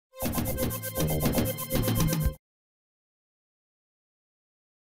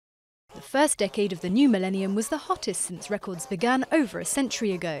The first decade of the new millennium was the hottest since records began over a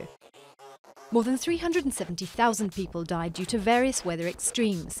century ago. More than 370,000 people died due to various weather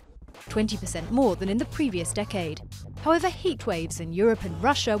extremes, 20% more than in the previous decade. However, heat waves in Europe and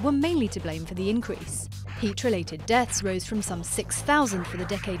Russia were mainly to blame for the increase. Heat-related deaths rose from some 6,000 for the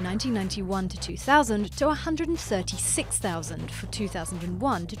decade 1991 to 2000 to 136,000 for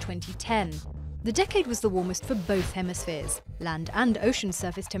 2001 to 2010. The decade was the warmest for both hemispheres. Land and ocean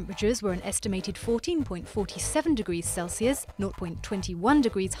surface temperatures were an estimated 14.47 degrees Celsius, 0.21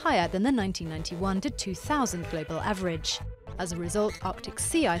 degrees higher than the 1991 to 2000 global average. As a result, Arctic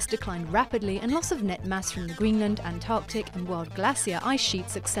sea ice declined rapidly and loss of net mass from the Greenland, Antarctic and world glacier ice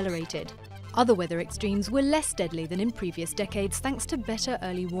sheets accelerated. Other weather extremes were less deadly than in previous decades thanks to better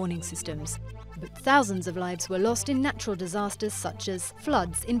early warning systems. But thousands of lives were lost in natural disasters such as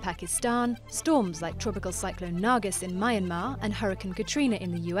floods in Pakistan, storms like Tropical Cyclone Nargis in Myanmar and Hurricane Katrina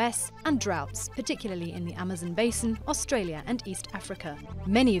in the US, and droughts, particularly in the Amazon Basin, Australia and East Africa.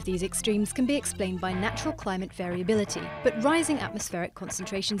 Many of these extremes can be explained by natural climate variability, but rising atmospheric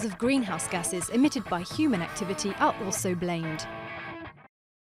concentrations of greenhouse gases emitted by human activity are also blamed.